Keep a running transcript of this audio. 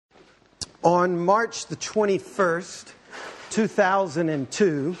On March the 21st,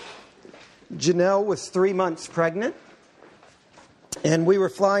 2002, Janelle was 3 months pregnant, and we were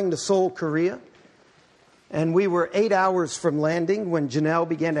flying to Seoul, Korea, and we were 8 hours from landing when Janelle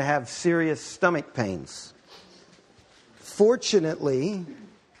began to have serious stomach pains. Fortunately,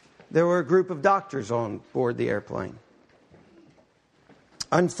 there were a group of doctors on board the airplane.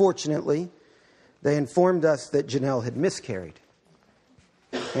 Unfortunately, they informed us that Janelle had miscarried.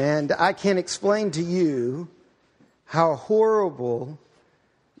 And I can't explain to you how horrible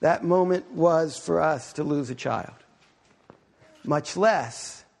that moment was for us to lose a child, much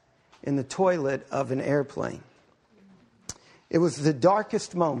less in the toilet of an airplane. It was the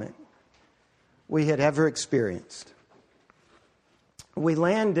darkest moment we had ever experienced. We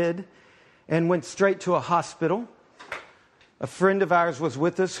landed and went straight to a hospital. A friend of ours was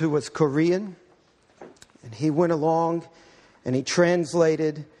with us who was Korean, and he went along and he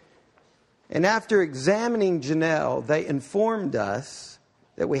translated. And after examining Janelle, they informed us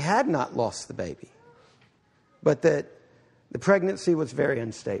that we had not lost the baby, but that the pregnancy was very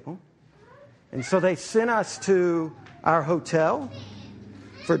unstable. And so they sent us to our hotel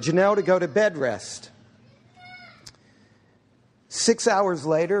for Janelle to go to bed rest. 6 hours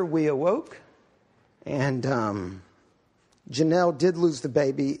later, we awoke, and Janelle did lose the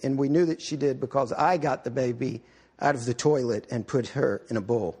baby, and we knew that she did because I got the baby out of the toilet and put her in a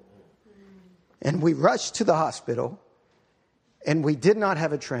bowl. And we rushed to the hospital, and we did not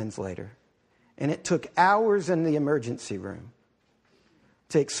have a translator. And it took hours in the emergency room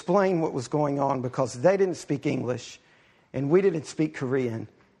to explain what was going on because they didn't speak English, and we didn't speak Korean,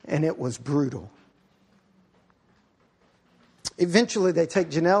 and it was brutal. Eventually, they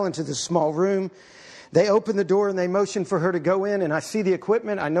take Janelle into this small room. They open the door and they motion for her to go in, and I see the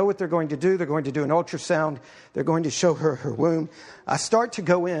equipment. I know what they're going to do. They're going to do an ultrasound. They're going to show her her womb. I start to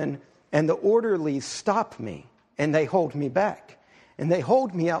go in, and the orderlies stop me, and they hold me back. And they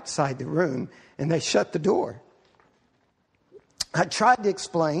hold me outside the room, and they shut the door. I tried to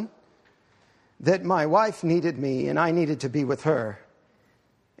explain that my wife needed me, and I needed to be with her.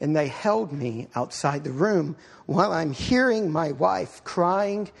 And they held me outside the room while I'm hearing my wife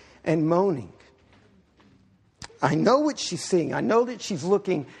crying and moaning. I know what she's seeing. I know that she's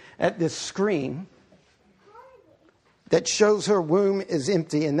looking at this screen that shows her womb is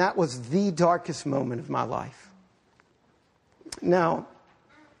empty, and that was the darkest moment of my life. Now,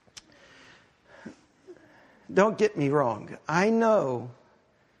 don't get me wrong. I know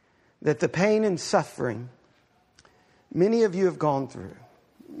that the pain and suffering many of you have gone through.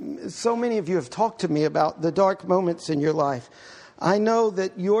 So many of you have talked to me about the dark moments in your life. I know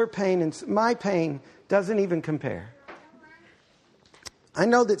that your pain and my pain doesn't even compare. I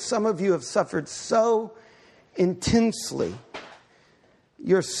know that some of you have suffered so intensely.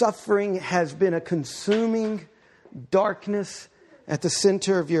 Your suffering has been a consuming darkness at the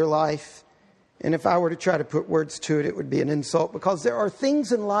center of your life. And if I were to try to put words to it, it would be an insult, because there are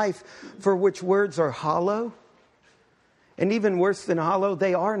things in life for which words are hollow. And even worse than hollow,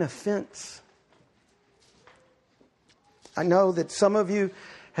 they are an offense. I know that some of you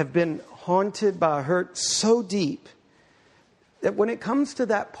have been haunted by a hurt so deep that when it comes to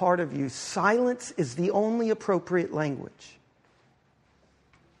that part of you, silence is the only appropriate language.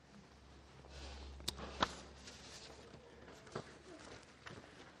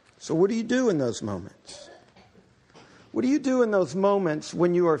 So what do you do in those moments? What do you do in those moments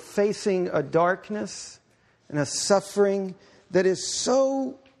when you are facing a darkness and a suffering that is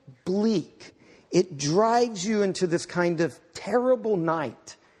so bleak, it drives you into this kind of terrible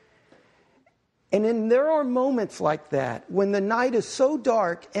night? And then there are moments like that when the night is so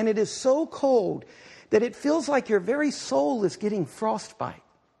dark and it is so cold that it feels like your very soul is getting frostbite.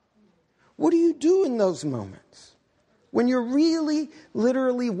 What do you do in those moments? When you're really,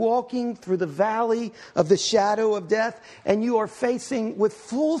 literally walking through the valley of the shadow of death and you are facing with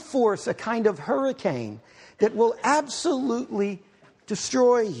full force a kind of hurricane that will absolutely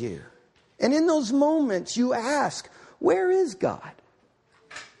destroy you. And in those moments you ask, where is God?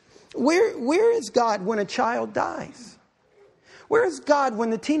 Where is God when a child dies? Where is God when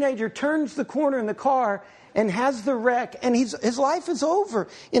the teenager turns the corner in the car and has the wreck and his life is over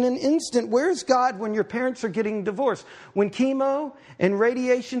in an instant? Where is God when your parents are getting divorced? When chemo and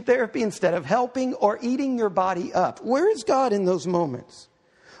radiation therapy, instead of helping, are eating your body up? Where is God in those moments?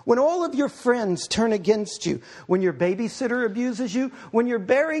 When all of your friends turn against you, when your babysitter abuses you, when you're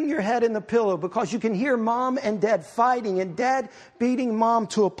burying your head in the pillow because you can hear mom and dad fighting and dad beating mom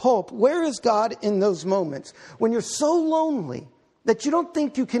to a pulp, where is God in those moments? When you're so lonely that you don't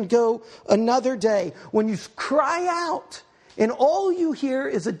think you can go another day, when you cry out and all you hear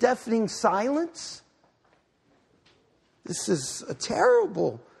is a deafening silence. This is a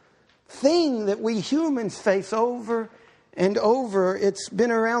terrible thing that we humans face over and over. It's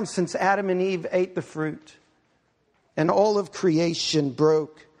been around since Adam and Eve ate the fruit and all of creation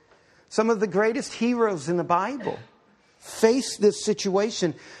broke. Some of the greatest heroes in the Bible face this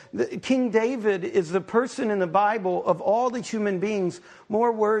situation. King David is the person in the Bible of all the human beings.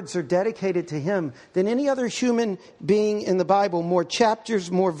 More words are dedicated to him than any other human being in the Bible. More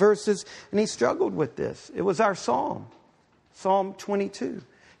chapters, more verses. And he struggled with this. It was our psalm. Psalm 22.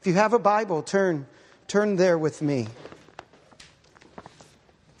 If you have a Bible, turn there with me.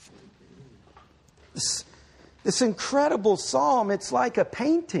 This incredible psalm, it's like a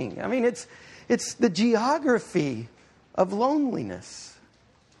painting. I mean, it's the geography of loneliness.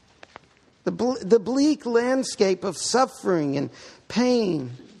 The bleak landscape of suffering and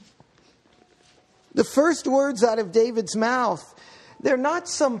pain. The first words out of David's mouth, they're not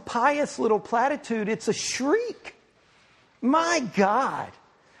some pious little platitude. It's a shriek. My God,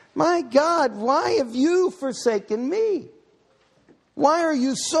 why have you forsaken me? Why are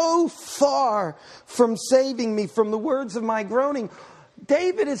you so far from saving me from the words of my groaning?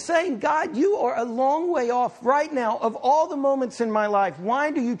 David is saying, God, you are a long way off right now of all the moments in my life. Why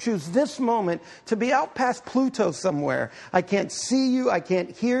do you choose this moment to be out past Pluto somewhere? I can't see you. I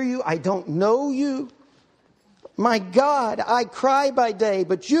can't hear you. I don't know you. My God, I cry by day,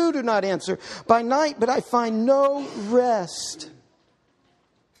 but you do not answer. By night, but I find no rest.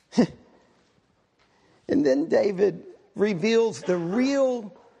 And then David reveals the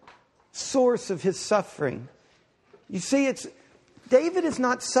real source of his suffering. You see, David is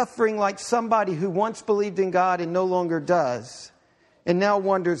not suffering like somebody who once believed in God and no longer does, and now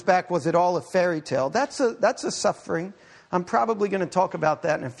wonders back, was it all a fairy tale? That's a suffering. I'm probably going to talk about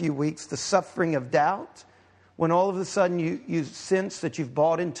that in a few weeks. The suffering of doubt, when all of a sudden you sense that you've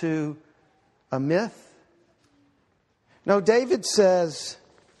bought into a myth. No, David says,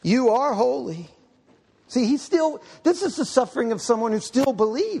 you are holy. See, this is the suffering of someone who still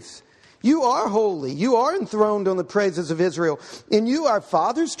believes. You are holy. You are enthroned on the praises of Israel. In you our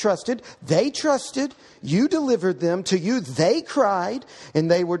fathers trusted. They trusted. You delivered them. To you they cried,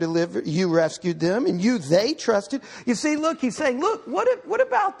 and they were delivered. You rescued them. And you they trusted. You see, look, he's saying, look, what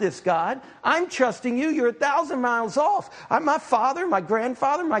about this, God? I'm trusting you. You're 1,000 miles off. My father, my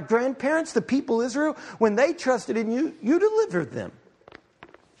grandfather, my grandparents, the people of Israel, when they trusted in you, you delivered them.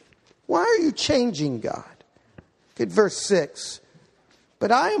 Why are you changing, God? Look at verse 6. But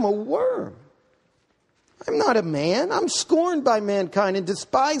I am a worm. I'm not a man. I'm scorned by mankind and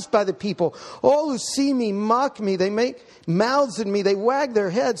despised by the people. All who see me mock me. They make mouths at me. They wag their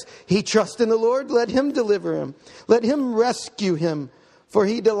heads. He trusts in the Lord. Let him deliver him. Let him rescue him, for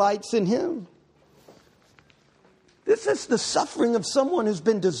he delights in him. This is the suffering of someone who's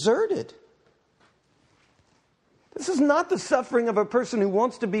been deserted. This is not the suffering of a person who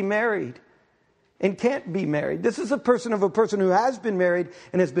wants to be married and can't be married. This is a person who has been married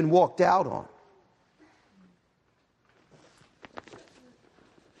and has been walked out on.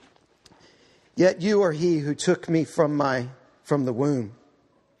 Yet you are he who took me from the womb.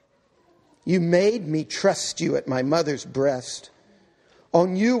 You made me trust you at my mother's breast.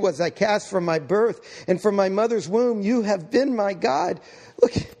 On you was I cast from my birth, and from my mother's womb you have been my God.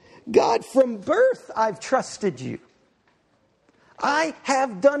 Look, God, from birth I've trusted you. I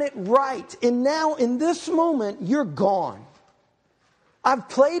have done it right. And now in this moment, you're gone. I've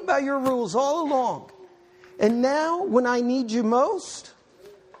played by your rules all along. And now when I need you most,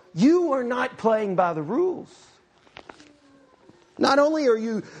 you are not playing by the rules. Not only are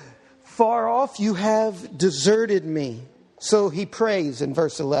you far off, you have deserted me. So he prays in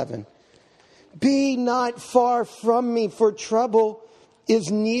verse 11. Be not far from me, for trouble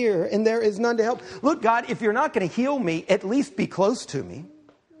is near, and there is none to help. Look, God, if you're not going to heal me, at least be close to me.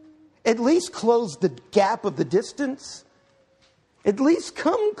 At least close the gap of the distance. At least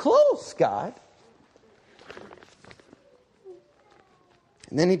come close, God.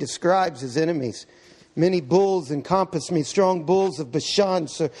 And then he describes his enemies. Many bulls encompass me, strong bulls of Bashan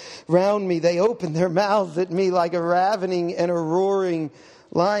surround me. They open their mouths at me like a ravening and a roaring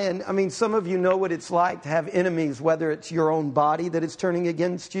lion. I mean, some of you know what it's like to have enemies, whether it's your own body that is turning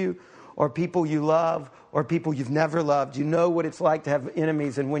against you, or people you love, or people you've never loved. You know what it's like to have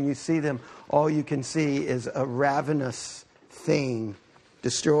enemies, and when you see them, all you can see is a ravenous thing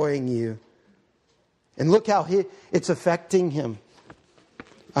destroying you. And look how it's affecting him.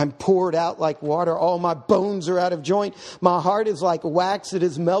 I'm poured out like water. All my bones are out of joint. My heart is like wax. It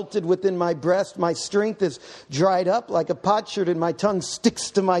is melted within my breast. My strength is dried up like a potsherd, and my tongue sticks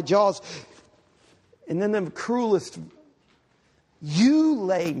to my jaws. And then the cruelest You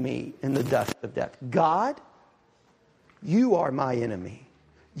lay me in the dust of death. God, you are my enemy.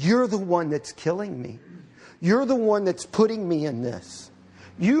 You're the one that's killing me. You're the one that's putting me in this.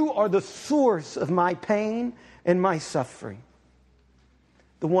 You are the source of my pain and my suffering.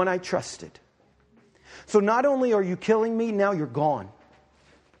 The one I trusted. So not only are you killing me, now you're gone.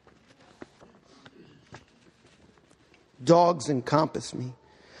 Dogs encompass me.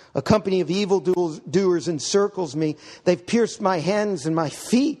 A company of evildoers encircles me. They've pierced my hands and my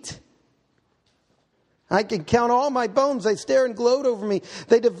feet. I can count all my bones. They stare and gloat over me.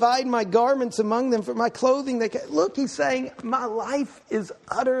 They divide my garments among them for my clothing. Look, he's saying, my life is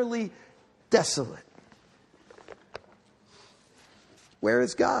utterly desolate. Where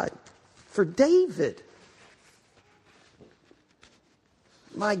is God? For David.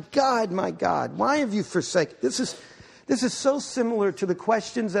 My God, why have you forsaken? This is so similar to the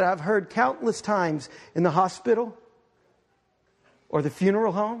questions that I've heard countless times in the hospital or the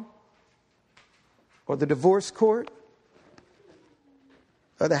funeral home or the divorce court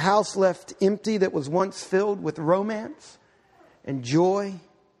or the house left empty that was once filled with romance and joy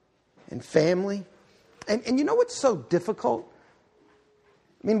and family. And you know what's so difficult?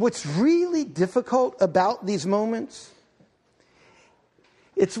 I mean, what's really difficult about these moments?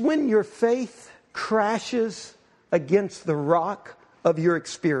 It's when your faith crashes against the rock of your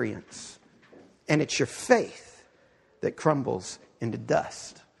experience. And it's your faith that crumbles into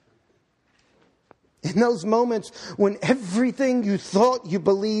dust. In those moments when everything you thought you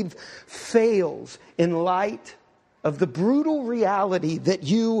believed fails in light of the brutal reality that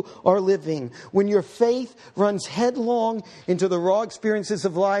you are living. When your faith runs headlong into the raw experiences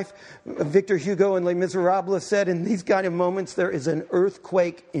of life, Victor Hugo in Les Miserables said, in these kind of moments, there is an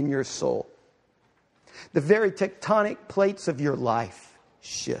earthquake in your soul. The very tectonic plates of your life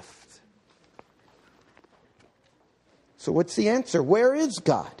shift. So what's the answer? Where is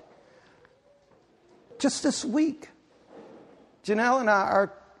God? Just this week, Janelle and I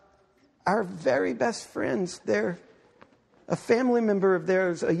are our very best friends. They're a family member of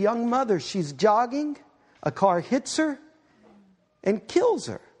theirs, a young mother. She's jogging. A car hits her and kills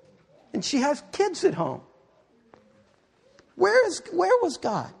her. And she has kids at home. Where was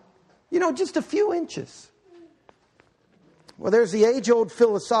God? You know, just a few inches. Well, there's the age-old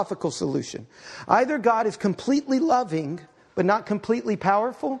philosophical solution. Either God is completely loving, but not completely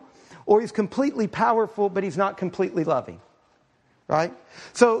powerful, or he's completely powerful, but he's not completely loving. Right?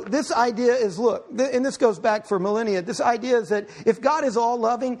 So this idea is, look, and this goes back for millennia, this idea is that if God is all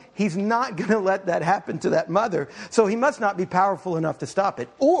loving, he's not going to let that happen to that mother. So he must not be powerful enough to stop it.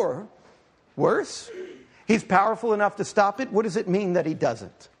 Or, worse, he's powerful enough to stop it. What does it mean that he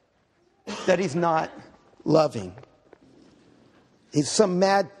doesn't? That he's not loving. He's some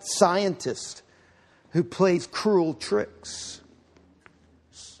mad scientist who plays cruel tricks.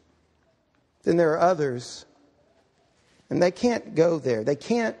 Then there are others, and they can't go there. They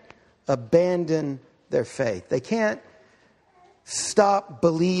can't abandon their faith. They can't stop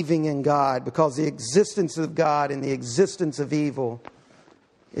believing in God because the existence of God and the existence of evil,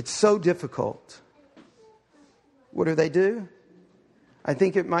 it's so difficult. What do? I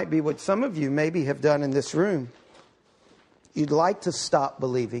think it might be what some of you maybe have done in this room. You'd like to stop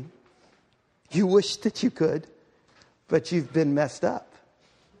believing. You wish that you could, but you've been messed up.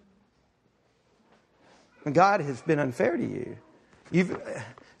 And God has been unfair to you.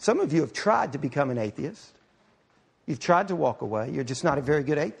 Some of you have tried to become an atheist. You've tried to walk away. You're just not a very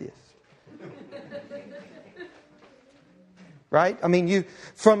good atheist. Right? I mean, you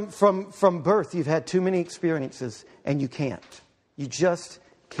from birth, you've had too many experiences, and you can't. You just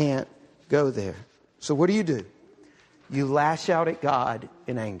can't go there. So what do? You lash out at God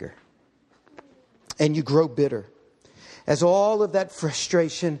in anger. And you grow bitter. As all of that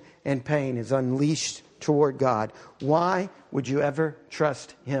frustration and pain is unleashed toward God, why would you ever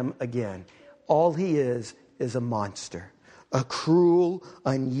trust him again? All he is a monster. A cruel,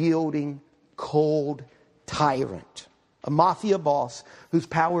 unyielding, cold tyrant. A mafia boss whose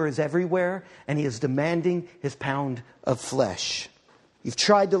power is everywhere and he is demanding his pound of flesh. You've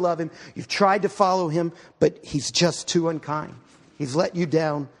tried to love him. You've tried to follow him, but he's just too unkind. He's let you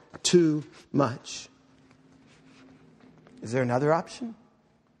down too much. Is there another option?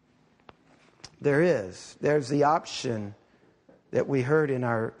 There is. There's the option that we heard in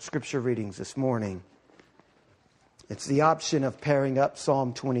our scripture readings this morning. It's the option of pairing up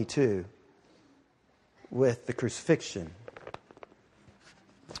Psalm 22 with the crucifixion.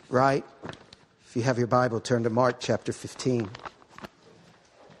 Right? If you have your Bible, turn to Mark chapter 15.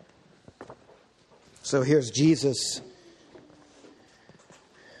 So here's Jesus.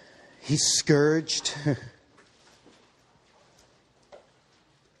 He's scourged.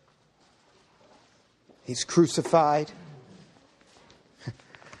 He's crucified.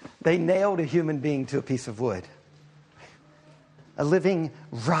 They nailed a human being to a piece of wood. A living,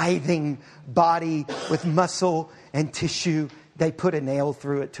 writhing body with muscle and tissue. They put a nail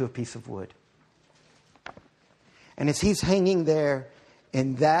through it to a piece of wood. And as he's hanging there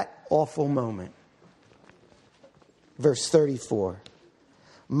in that awful moment, verse 34,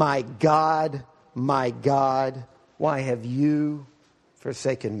 my God, why have you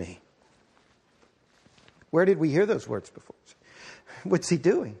forsaken me? Where did we hear those words before? What's he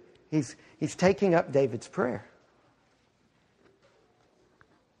doing? He's taking up David's prayer.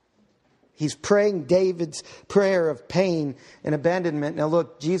 He's praying David's prayer of pain and abandonment. Now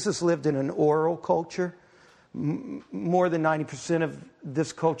look, Jesus lived in an oral culture. More than 90% of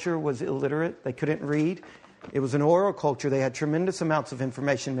this culture was illiterate. They couldn't read. It was an oral culture. They had tremendous amounts of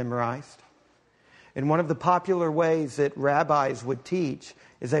information memorized. And one of the popular ways that rabbis would teach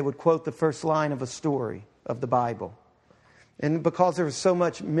is they would quote the first line of a story of the Bible. And because there was so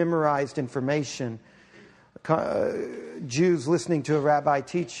much memorized information, Jews listening to a rabbi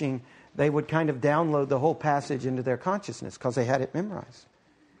teaching, they would kind of download the whole passage into their consciousness because they had it memorized.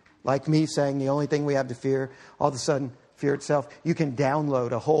 Like me saying the only thing we have to fear, all of a sudden, fear itself. You can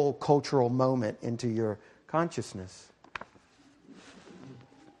download a whole cultural moment into your consciousness.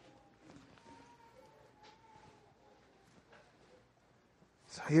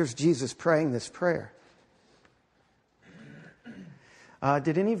 So here's Jesus praying this prayer.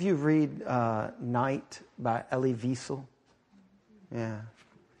 Did any of you read Night by Elie Wiesel? Yeah.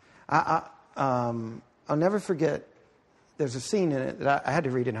 I'll never forget, there's a scene in it that I had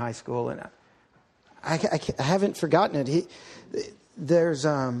to read in high school, and I haven't forgotten it. There's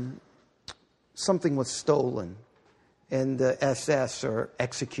something was stolen, and the SS are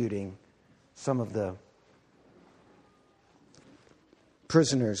executing some of the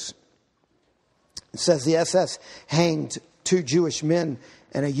prisoners. It says the SS hanged 2 Jewish men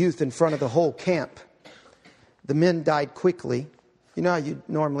and a youth in front of the whole camp. The men died quickly. You know how you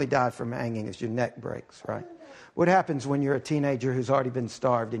normally die from hanging is your neck breaks, right? What happens when you're a teenager who's already been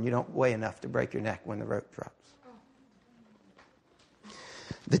starved and you don't weigh enough to break your neck when the rope drops?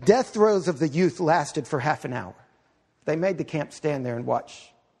 The death throes of the youth lasted for half an hour. They made the camp stand there and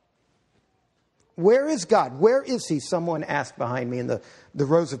watch. Where is God? Where is he? Someone asked behind me in the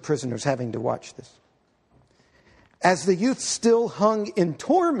rows of prisoners having to watch this. As the youth still hung in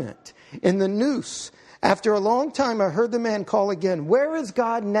torment in the noose, after a long time I heard the man call again, where is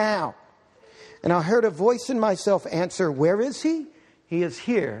God now? And I heard a voice in myself answer, where is he? He is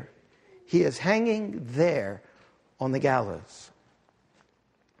here. He is hanging there on the gallows.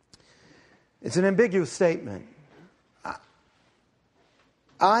 It's an ambiguous statement.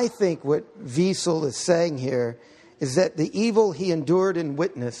 I think what Wiesel is saying here is that the evil he endured and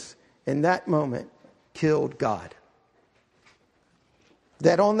witnessed in that moment killed God.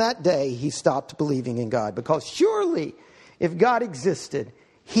 That on that day he stopped believing in God, because surely if God existed,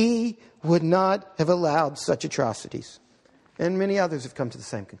 he would not have allowed such atrocities. And many others have come to the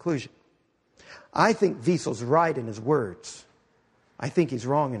same conclusion. I think Wiesel's right in his words. I think he's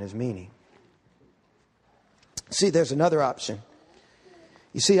wrong in his meaning. See, there's another option.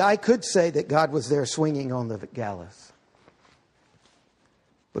 You see, I could say that God was there swinging on the gallows,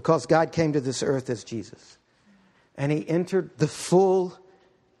 because God came to this earth as Jesus. And he entered the full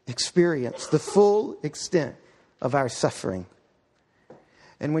experience, the full extent of our suffering.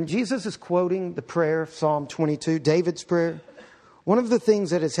 And when Jesus is quoting the prayer of Psalm 22, David's prayer, one of the things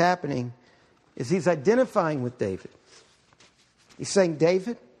that is happening is he's identifying with David. He's saying,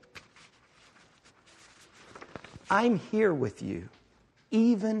 David, I'm here with you,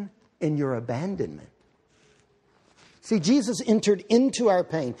 even in your abandonment. See, Jesus entered into our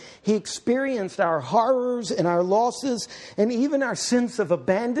pain. He experienced our horrors and our losses and even our sense of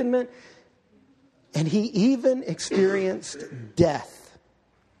abandonment. And he even experienced death.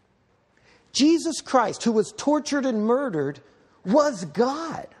 Jesus Christ, who was tortured and murdered, was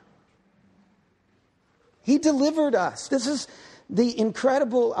God. He delivered us. This is the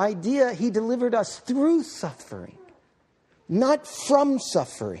incredible idea. He delivered us through suffering, not from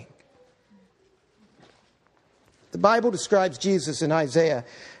suffering. The Bible describes Jesus in Isaiah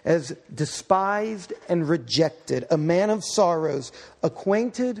as despised and rejected, a man of sorrows,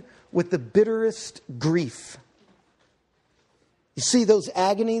 acquainted with the bitterest grief. You see those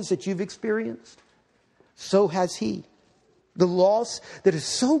agonies that you've experienced? So has he. The loss that is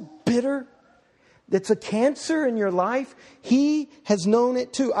so bitter, that's a cancer in your life, he has known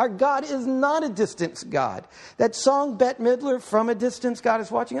it too. Our God is not a distance God. That song, Bette Midler, From a Distance, God is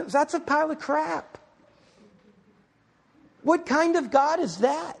Watching Us, that's a pile of crap. What kind of God is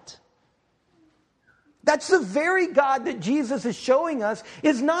that? That's the very God that Jesus is showing us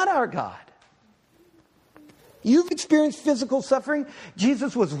is not our God. You've experienced physical suffering.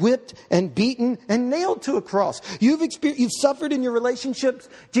 Jesus was whipped and beaten and nailed to a cross. You've suffered in your relationships.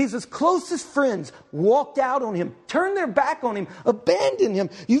 Jesus' closest friends walked out on him, turned their back on him, abandoned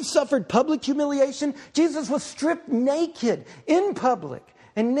him. You've suffered public humiliation. Jesus was stripped naked in public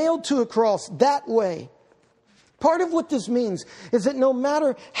and nailed to a cross that way. Part of what this means is that no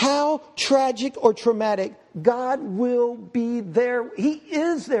matter how tragic or traumatic, God will be there. He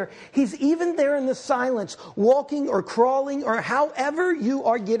is there. He's even there in the silence, walking or crawling or however you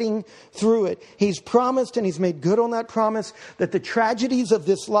are getting through it. He's promised, and He's made good on that promise, that the tragedies of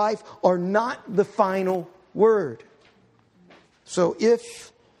this life are not the final word. So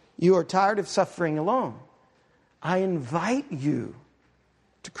if you are tired of suffering alone, I invite you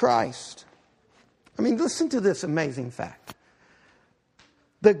to Christ. I mean, listen to this amazing fact.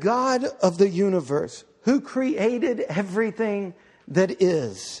 The God of the universe, who created everything that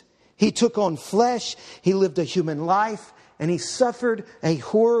is, He took on flesh, He lived a human life, and He suffered a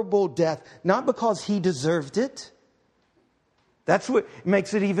horrible death, not because He deserved it. That's what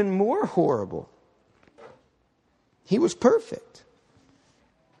makes it even more horrible. He was perfect.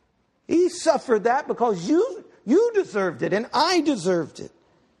 He suffered that because you deserved it and I deserved it.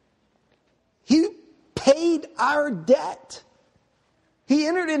 He paid our debt. He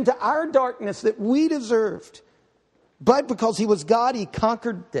entered into our darkness that we deserved. But because He was God, He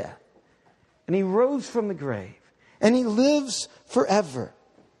conquered death. And He rose from the grave. And He lives forever.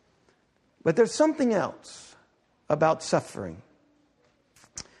 But there's something else about suffering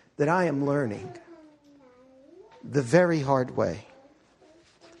that I am learning the very hard way.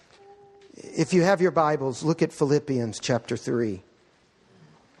 If you have your Bibles, look at Philippians chapter 3.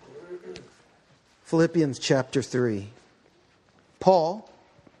 Philippians chapter 3. Paul,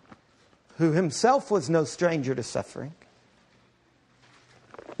 who himself was no stranger to suffering,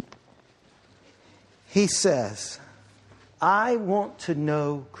 he says, I want to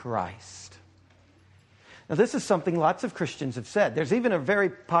know Christ. Now, this is something lots of Christians have said. There's even a very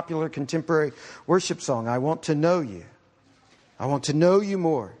popular contemporary worship song, I want to know you. I want to know you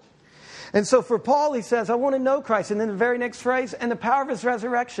more. And so for Paul, he says, I want to know Christ. And then the very next phrase, and the power of His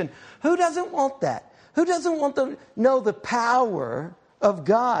resurrection. Who doesn't want that? Who doesn't want to know the power of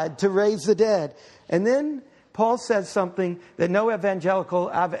God to raise the dead? And then Paul says something that no evangelical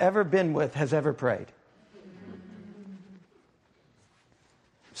I've ever been with has ever prayed.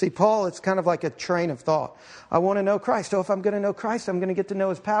 See, Paul, it's kind of like a train of thought. I want to know Christ. Oh, if I'm going to know Christ, I'm going to get to know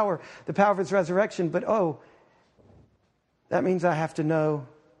His power, the power of His resurrection. But that means I have to know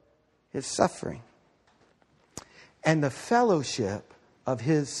His suffering and the fellowship of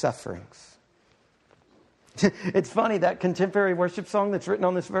His sufferings. It's funny, that contemporary worship song that's written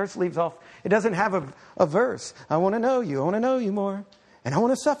on this verse leaves off. It doesn't have a verse. I want to know you. I want to know you more. And I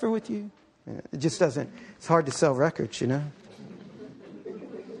want to suffer with you. It just doesn't. It's hard to sell records, you know.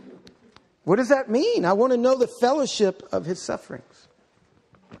 What does that mean? I want to know the fellowship of His sufferings.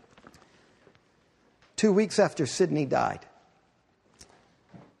 2 weeks after Sydney died,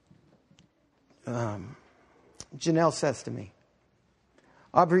 Janelle says to me,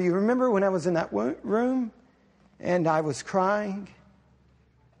 Aubrey, you remember when I was in that room and I was crying?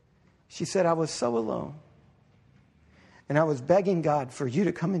 She said, I was so alone. And I was begging God for you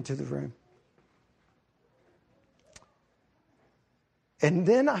to come into the room. And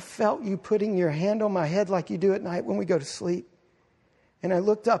then I felt you putting your hand on my head like you do at night when we go to sleep. And I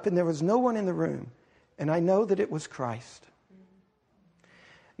looked up and there was no one in the room. And I know that it was Christ.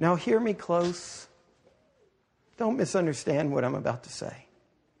 Now hear me close. Don't misunderstand what I'm about to say.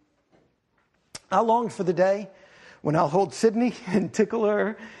 I long for the day when I'll hold Sydney and tickle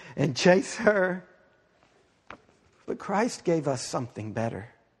her and chase her. But Christ gave us something better.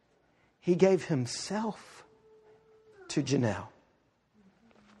 He gave Himself to Janelle.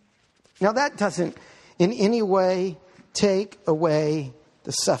 Now that doesn't in any way take away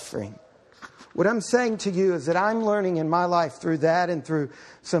the suffering. What I'm saying to you is that I'm learning in my life through that and through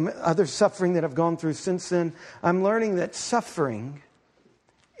some other suffering that I've gone through since then. I'm learning that suffering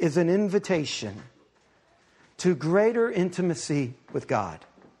is an invitation to greater intimacy with God.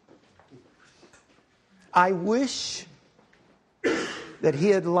 I wish that He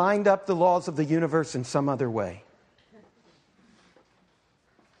had lined up the laws of the universe in some other way.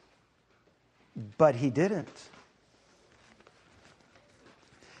 But He didn't.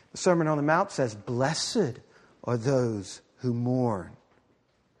 The Sermon on the Mount says, blessed are those who mourn,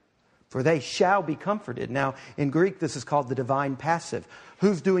 for they shall be comforted. Now, in Greek, this is called the divine passive.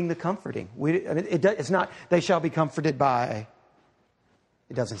 Who's doing the comforting? It's not, they shall be comforted by.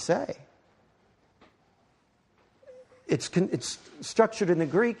 It doesn't say. it's structured in the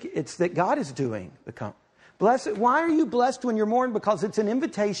Greek. It's that God is doing the comfort. Blessed. Why are you blessed when you're mourning? Because it's an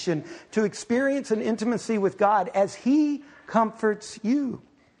invitation to experience an intimacy with God as He comforts you.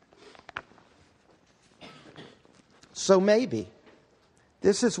 So maybe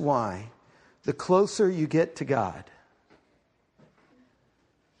this is why the closer you get to God,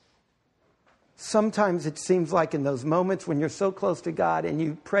 sometimes it seems like in those moments when you're so close to God and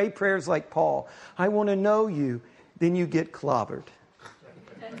you pray prayers like Paul, I want to know you, then you get clobbered.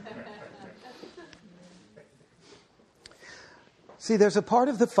 See, there's a part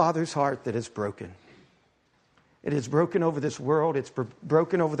of the Father's heart that is broken. It is broken over this world. It's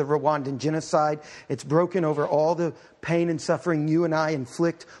broken over the Rwandan genocide. It's broken over all the pain and suffering you and I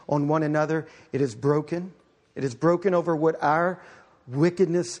inflict on one another. It is broken. It is broken over what our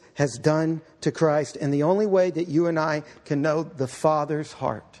wickedness has done to Christ. And the only way that you and I can know the Father's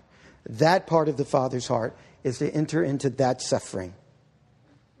heart, that part of the Father's heart, is to enter into that suffering.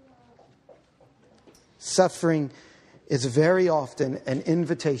 Suffering is very often an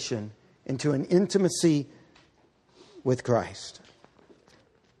invitation into an intimacy with Christ.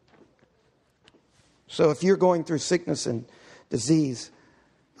 So if you're going through sickness and disease,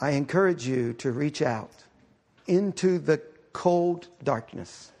 I encourage you to reach out into the cold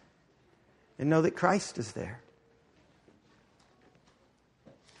darkness and know that Christ is there.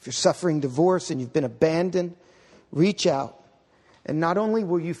 If you're suffering divorce and you've been abandoned, reach out. And not only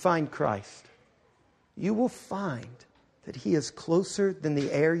will you find Christ, you will find that He is closer than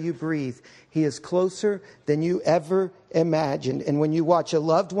the air you breathe. He is closer than you ever imagined. And when you watch a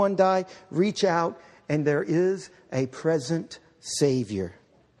loved one die, reach out and there is a present Savior.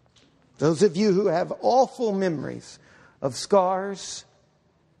 Those of you who have awful memories of scars,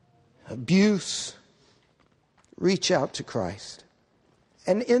 abuse, reach out to Christ.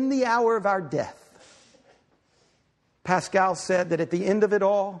 And in the hour of our death, Pascal said that at the end of it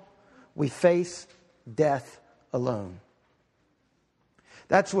all, we face death alone.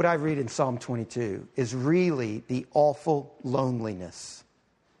 That's what I read in Psalm 22, is really the awful loneliness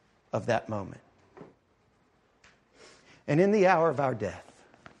of that moment. And in the hour of our death,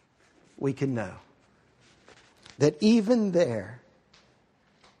 we can know that even there,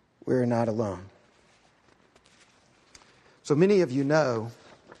 we're not alone. So many of you know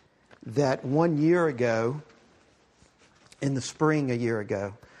that 1 year ago, in the spring a year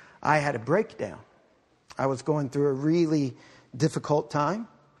ago, I had a breakdown. I was going through a really difficult time.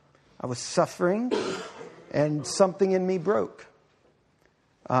 I was suffering and something in me broke.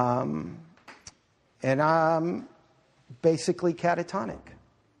 And I'm basically catatonic.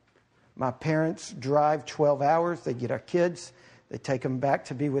 My parents drive 12 hours. They get our kids. They take them back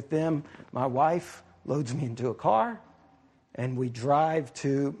to be with them. My wife loads me into a car. And we drive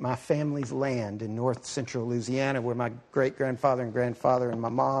to my family's land in north central Louisiana where my great-grandfather and grandfather and my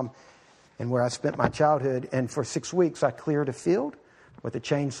mom and where I spent my childhood. And for 6 weeks, I cleared a field with a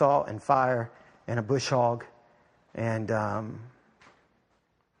chainsaw and fire and a bush hog. And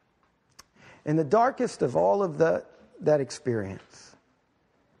in the darkest of all of that experience,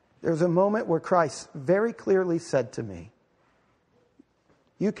 there was a moment where Christ very clearly said to me,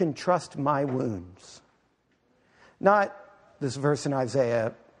 you can trust my wounds. Not this verse in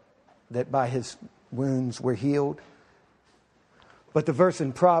Isaiah that by his wounds we're healed, but the verse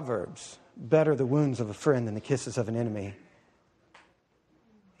in Proverbs, better the wounds of a friend than the kisses of an enemy.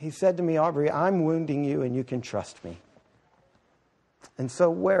 He said to me, Aubrey, I'm wounding you and you can trust me. And so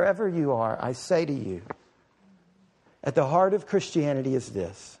wherever you are, I say to you, at the heart of Christianity is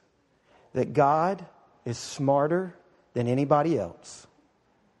this, that God is smarter than anybody else,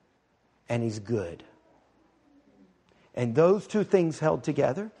 and He's good. And those two things held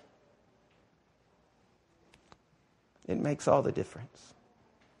together, it makes all the difference.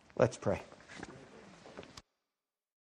 Let's pray.